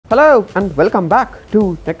Hello and welcome back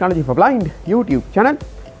to Technology for Blind YouTube channel.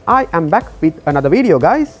 I am back with another video,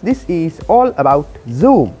 guys. This is all about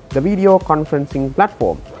Zoom, the video conferencing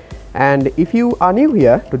platform. And if you are new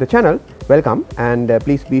here to the channel, welcome, and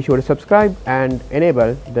please be sure to subscribe and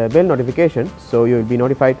enable the bell notification so you will be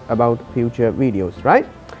notified about future videos, right?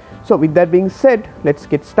 So with that being said, let's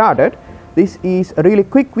get started. This is a really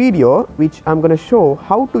quick video which I'm going to show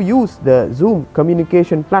how to use the Zoom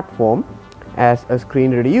communication platform as a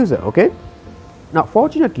screen reader user. Okay, now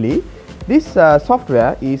fortunately this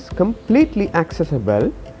software is completely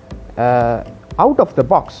accessible out of the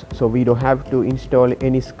box, so we don't have to install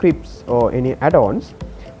any scripts or any add-ons,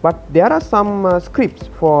 but there are some scripts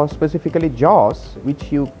for specifically JAWS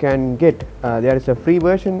which you can get. There is a free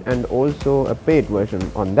version and also a paid version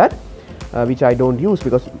on that, which I don't use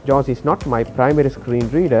because JAWS is not my primary screen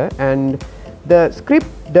reader. And the script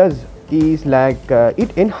does is like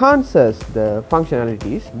it enhances the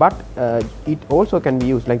functionalities, but it also can be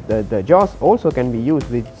used, like the JAWS also can be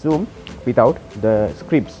used with Zoom without the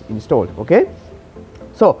scripts installed. Okay,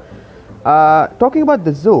 so talking about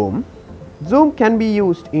the Zoom can be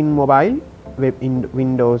used in mobile, in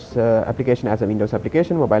Windows application, as a Windows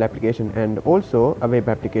application, mobile application, and also a web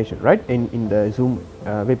application, right, in the Zoom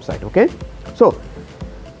website. Okay, so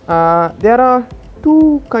there are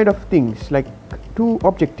two kind of things, like two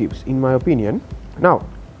objectives in my opinion. Now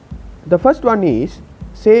the first one is,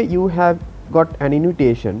 say you have got an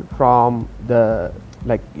invitation from the,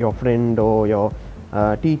 like, your friend or your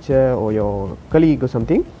teacher or your colleague or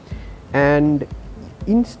something, and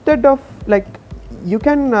instead of, like, you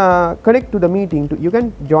can connect to the meeting, you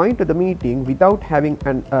can join to the meeting without having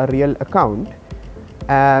a real account,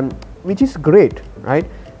 which is great, right?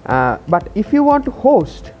 But if you want to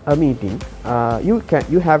host a meeting,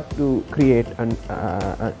 you have to create an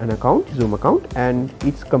account, Zoom account, and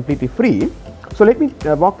it's completely free. So let me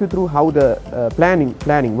walk you through how the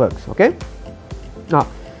planning works. Okay, now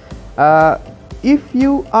if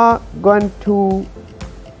you are going to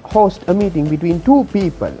host a meeting between two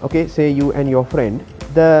people, okay, say you and your friend,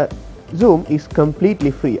 the Zoom is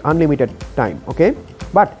completely free, unlimited time. Okay,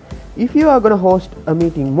 but if you are going to host a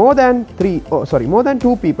meeting more than more than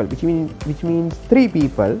two people, which means three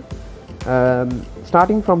people,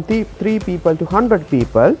 starting from three people to 100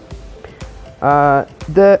 people,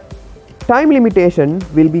 the time limitation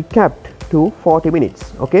will be kept to 40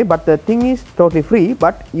 minutes. Okay, but the thing is totally free,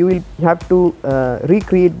 but you will have to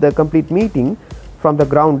recreate the complete meeting from the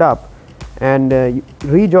ground up and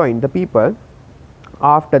rejoin the people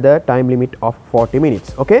after the time limit of 40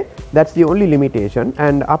 minutes. Okay, that's the only limitation,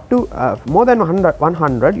 and up to more than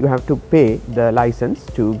 100 you have to pay the license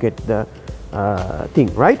to get the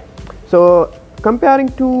thing, right? So comparing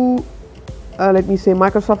to let me say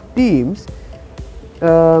Microsoft Teams,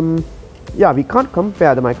 yeah, we can't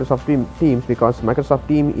compare the Microsoft Teams because Microsoft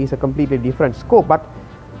Teams is a completely different scope. But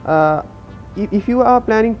if you are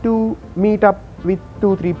planning to meet up with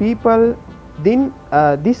 2-3 people, then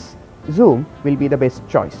this Zoom will be the best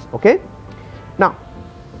choice. Okay, now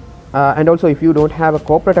and also if you don't have a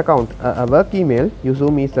corporate account, a work email, your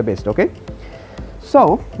Zoom is the best. Okay,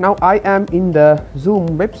 so now I am in the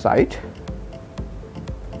Zoom website.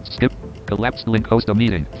 Skip collapsed link, host a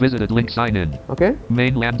meeting, visited link, sign in. Okay,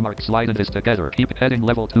 main landmark, slide this together, keep heading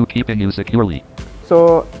level 2, keeping you securely.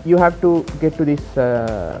 So you have to get to this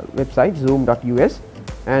website, zoom.us,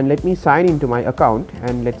 and let me sign into my account,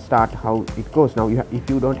 and let's start how it goes. Now if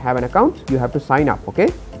you don't have an account, you have to sign up. Okay,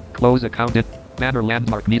 close account, banner,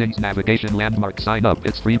 landmark, meetings, navigation, landmark, sign up,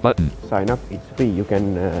 it's free button. Sign up, it's free. You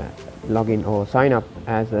can log in or sign up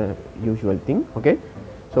as a usual thing. Okay,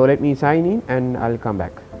 so let me sign in and I'll come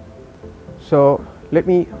back. So let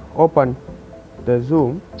me open the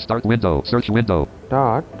Zoom. Start window, search window.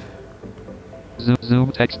 Start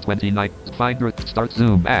Zoom text 29, find start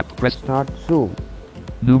Zoom app, press start Zoom.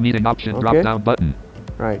 New meeting option, okay. Drop down button.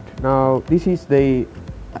 Right, now this is the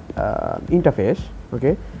interface.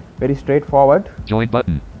 Okay, very straightforward. Join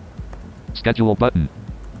button, schedule button,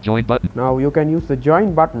 join button. Now you can use the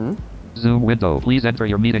join button. Zoom window, please enter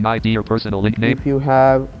your meeting ID or personal link name if you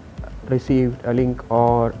have received a link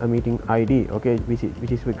or a meeting ID. Okay, which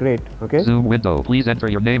is great. Okay, Zoom window, please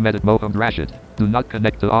enter your name, edit Mohomed Rashad. Do not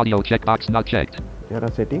connect to audio, checkbox not checked. There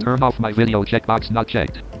are settings. Turn off my video, checkbox not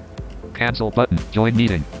checked. Cancel button, join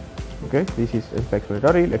meeting. Okay, this is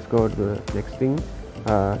self-explanatory. Let's go to the next thing.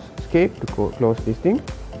 Escape to close this thing.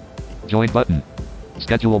 Join button,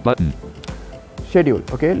 schedule button, schedule.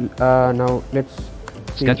 Okay, now let's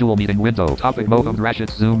schedule meeting window. Topic, Mohomed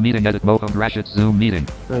Rashad Zoom meeting, edit Mohomed Rashad Zoom meeting.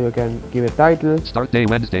 Now you can give a title. Start day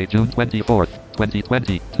Wednesday, June 24th,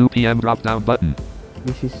 2020, 2 p.m. drop down button.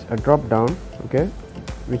 This is a drop down. Okay,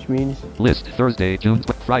 which means list Thursday, June,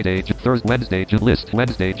 Friday, Thursday, Wednesday, list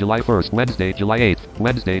Wednesday, July 1st, Wednesday, July 8th,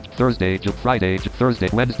 Wednesday, Thursday, Friday, Thursday,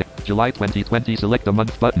 Wednesday, July 2020. Select the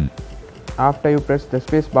month button. After you press the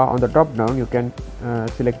space bar on the drop down, you can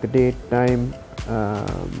select the date, time,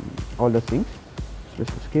 all the things.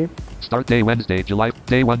 Let's escape. Start day Wednesday, July,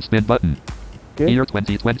 day 1 spin button. Okay. Year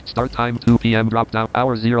 2020, start time 2 p.m. drop down,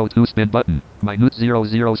 hour 02 spin button, minute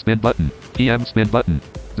 00 spin button, p.m. spin button,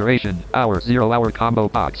 duration, hour 0 hour combo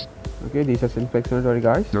box. Okay, these are self-explanatory,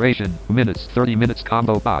 guys. Duration, minutes, 30 minutes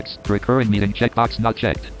combo box, recurring meeting checkbox not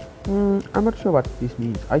checked. I'm not sure what this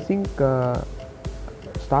means. I think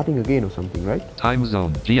starting again or something, right? Time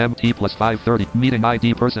zone, GMT plus 5:30, meeting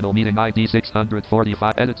ID, personal meeting ID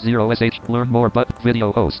 645, edit 0SH, learn more button,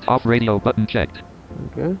 video host, off radio button checked.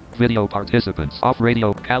 Okay. Video participants, off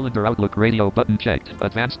radio, calendar Outlook radio button checked,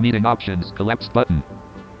 advanced meeting options, collapsed button.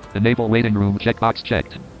 Enable waiting room checkbox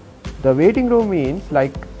checked. The waiting room means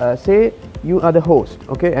like say you are the host,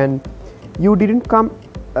 okay, and you didn't come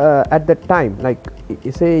at that time, like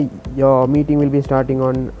say your meeting will be starting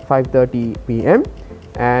on 5:30 p.m.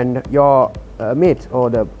 and your mates or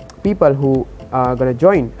the people who are gonna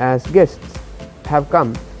join as guests have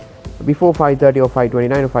come before 5:30 or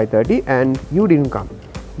 5:29 or 5:30 and you didn't come.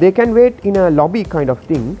 They can wait in a lobby kind of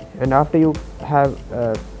thing, and after you have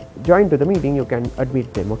joined to the meeting you can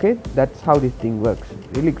admit them. Okay, that's how this thing works.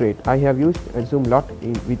 Really great. I have used Zoom lot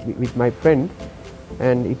with my friend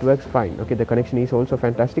and it works fine. Okay, the connection is also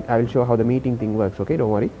fantastic. I will show how the meeting thing works. Okay, don't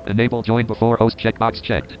worry. Enable join before host checkbox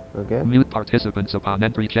checked. Okay. Mute participants upon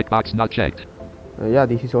entry checkbox not checked. Yeah,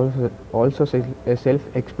 this is also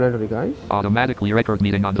self-explanatory, guys. Automatically record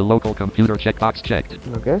meeting on the local computer checkbox checked.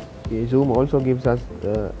 Okay. Zoom also gives us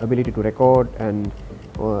the ability to record and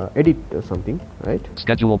edit or something, right?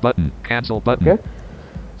 Schedule button, cancel button. Okay.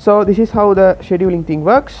 So this is how the scheduling thing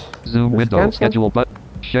works. Zoom window, cancel. Schedule button,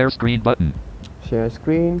 share screen button. Share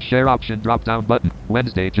screen. Share option drop down button.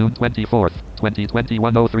 Wednesday, June 24th, 2020,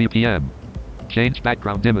 1:03 p.m. Change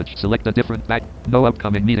background image. Select a different back. No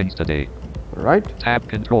upcoming meetings today. Right. Tab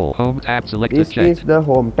control. Home tab selected. This checked. is the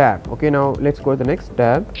home tab. Okay, now let's go to the next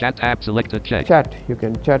tab. Chat tab selected. Check. Chat. You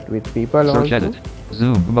can chat with people. Search also. edit.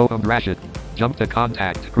 Zoom. Mohomed Rashad. Jump to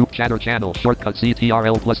contact. Group chat or channel. Shortcut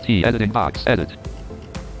CTRL+T. Editing box. Edit.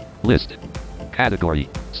 List. Category.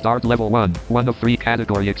 Start level 1. 1 of 3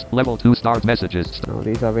 category. Level 2 start messages. Now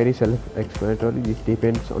these are very self-explanatory. This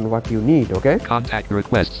depends on what you need. Okay. Contact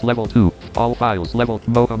requests. Level 2. All files. Level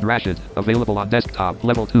Mohomed Rashad. Available on desktop.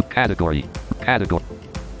 Level 2. Category. Category.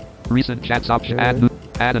 Recent chats option. Okay.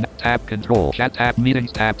 Add an tab control. Chat tab.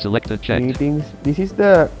 Meetings tab selected. Checked. Meetings. This is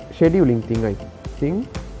the scheduling thing, I think.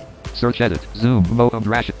 Search edit. Zoom. Mohomed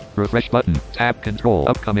Rashad. Refresh button. Tab control.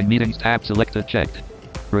 Upcoming meetings tab selected. Checked.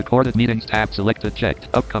 Recorded meetings tab selected. Checked.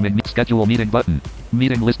 Upcoming schedule meeting button.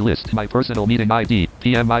 Meeting list. My personal meeting ID.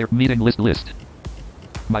 PMI. Meeting list.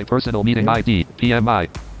 My personal meeting ID. PMI.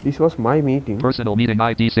 This was my meeting. Personal meeting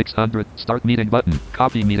ID 600. Start meeting button.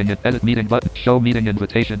 Copy meeting and edit meeting button. Show meeting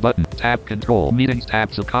invitation button. Tab control. Meetings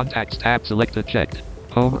tab. So contacts tab selected. Checked.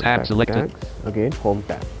 Home tab selected. Tags. Again home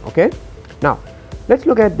tab. Okay. Now let's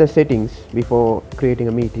look at the settings before creating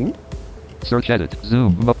a meeting. Search edit.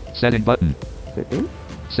 Zoom. Setting button. Setting.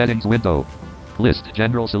 Settings window. List.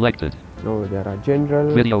 General selected. No, there are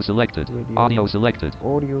general. Video selected. Video. Audio selected.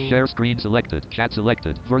 Audio. Share screen selected. Chat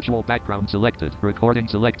selected. Virtual background selected. Recording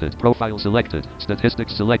selected. Profile selected.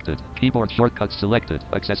 Statistics selected. Keyboard shortcuts selected.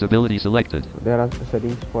 Accessibility selected. There are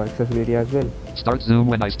settings for accessibility as well. Start Zoom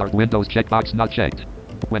when I start Windows checkbox not checked.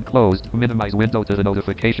 When closed, minimize window to the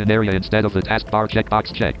notification area instead of the taskbar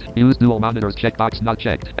checkbox checked. Use dual monitors checkbox not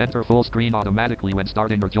checked. Enter full screen automatically when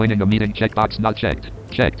starting or joining a meeting checkbox not checked.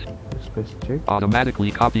 Checked. Press check.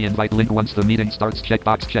 Automatically copy invite link once the meeting starts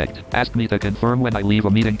checkbox checked. Ask me to confirm when I leave a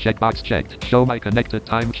meeting checkbox checked. Show my connected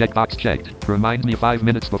time checkbox checked. Remind me 5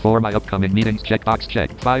 minutes before my upcoming meetings checkbox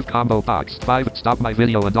checked. 5 combo box. 5 stop my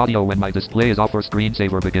video and audio when my display is off or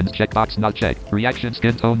screensaver begins checkbox not checked. Reaction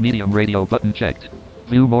skin tone medium radio button checked.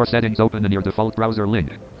 View more settings open in your default browser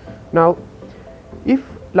link. Now if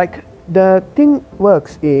like the thing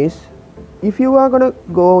works is if you are gonna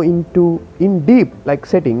go in deep like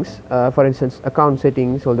settings, for instance account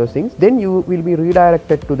settings, all those things, then you will be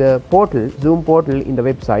redirected to the portal, Zoom portal in the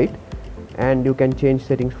website, and you can change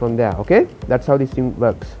settings from there. Okay, that's how this thing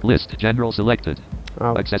works. List general selected.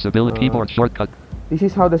 Accessibility keyboard shortcut. This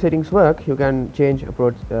is how the settings work. You can change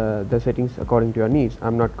approach the settings according to your needs.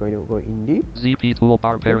 I'm not going to go in deep. ZP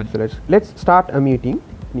toolbar parent. So let's start a meeting,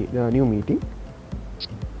 new meeting.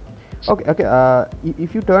 Okay.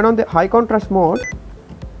 If you turn on the high contrast mode,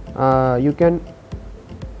 you can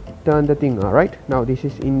turn the thing. All right. Now this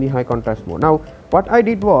is in the high contrast mode. Now what I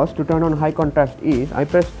did was to turn on high contrast is I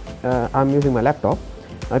pressed, I'm using my laptop,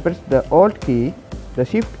 I pressed the Alt key, the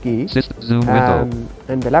Shift key, Zoom window,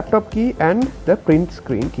 and the laptop key and the print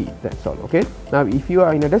screen key. That's all. Okay. Now if you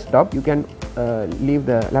are in a desktop, you can leave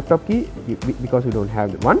the laptop key because you don't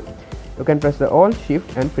have one. You can press the Alt,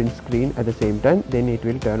 Shift and print screen at the same time, then it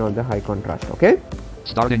will turn on the high contrast. Okay.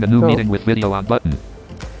 Starting a new meeting with video on button.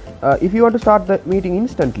 If you want to start the meeting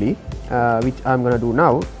instantly, which I'm gonna do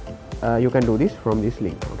now, you can do this from this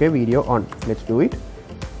link. Okay, video on. Let's do it.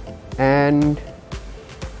 And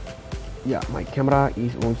yeah, my camera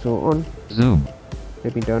is also on. Zoom.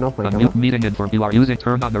 Let me turn off my camera. Meeting info. You are using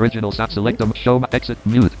turn on original sound. Select them. Show my exit.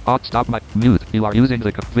 Mute. Alt. Stop my mute. You are using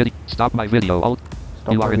the video. Stop my video. Alt.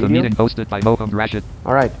 Stop you are in video. the meeting hosted by Mohomed Rashad.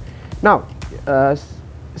 All right. Now,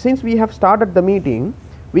 since we have started the meeting,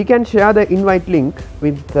 we can share the invite link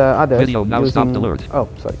with others. Video now using, stopped alert. Oh,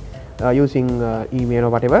 sorry. Using email or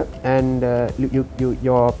whatever, and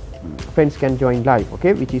your friends can join live.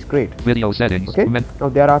 Okay, which is great. Video settings. Okay. Now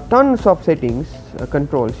there are tons of settings,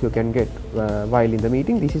 controls you can get while in the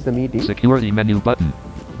meeting. This is the meeting. Security menu button.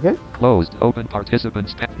 Okay. Closed. Open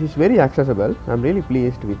participants. It's very accessible. I'm really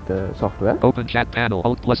pleased with the software. Open chat panel.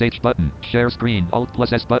 Alt plus H button. Share screen. Alt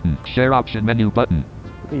plus S button. Share option menu button.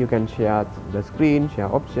 Okay, you can share the screen, share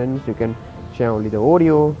options. You can share only the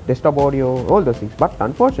audio, desktop audio, all those things. But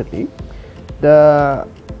unfortunately, the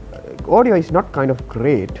audio is not kind of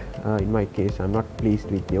great. In my case, I'm not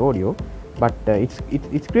pleased with the audio, but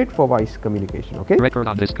it's great for voice communication. Okay. Record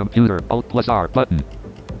on this computer. Alt plus R button.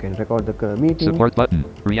 You can record the meeting. Support button.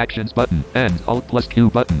 Reactions button. End. Alt plus Q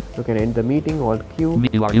button. You can end the meeting. Alt Q.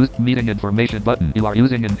 You are using meeting information button. You are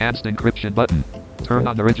using enhanced encryption button. Turn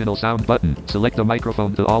on original sound button. Select the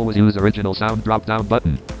microphone to always use original sound drop down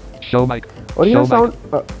button. Show mic. Original sound.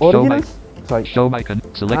 Originals. Sorry. Show mic and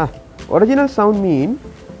select. Original sound mean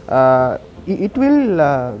it will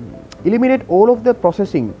eliminate all of the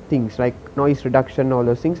processing things like noise reduction, all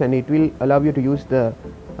those things, and it will allow you to use the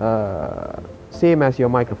same as your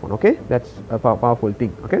microphone. Okay, that's a powerful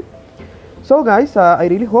thing. Okay, so guys, I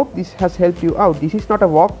really hope this has helped you out. This is not a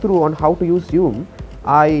walkthrough on how to use Zoom.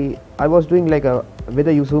 I was doing like a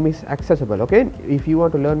whether Zoom is accessible. Okay, if you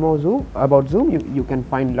want to learn more about Zoom, you can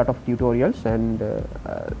find a lot of tutorials and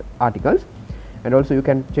articles, and also you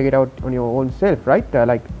can check it out on your own self, right?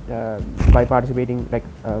 By participating,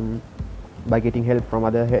 by getting help from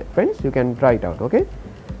other friends, you can try it out. Okay,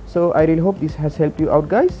 so I really hope this has helped you out,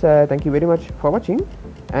 guys. Thank you very much for watching,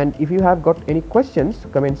 and if you have got any questions,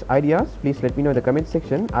 comments, ideas, please let me know in the comment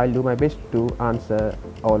section. I'll do my best to answer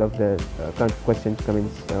all of the questions,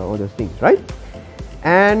 comments, all those things, right?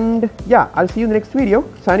 And yeah, I'll see you in the next video.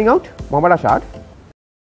 Signing out, Mohomed Rashad.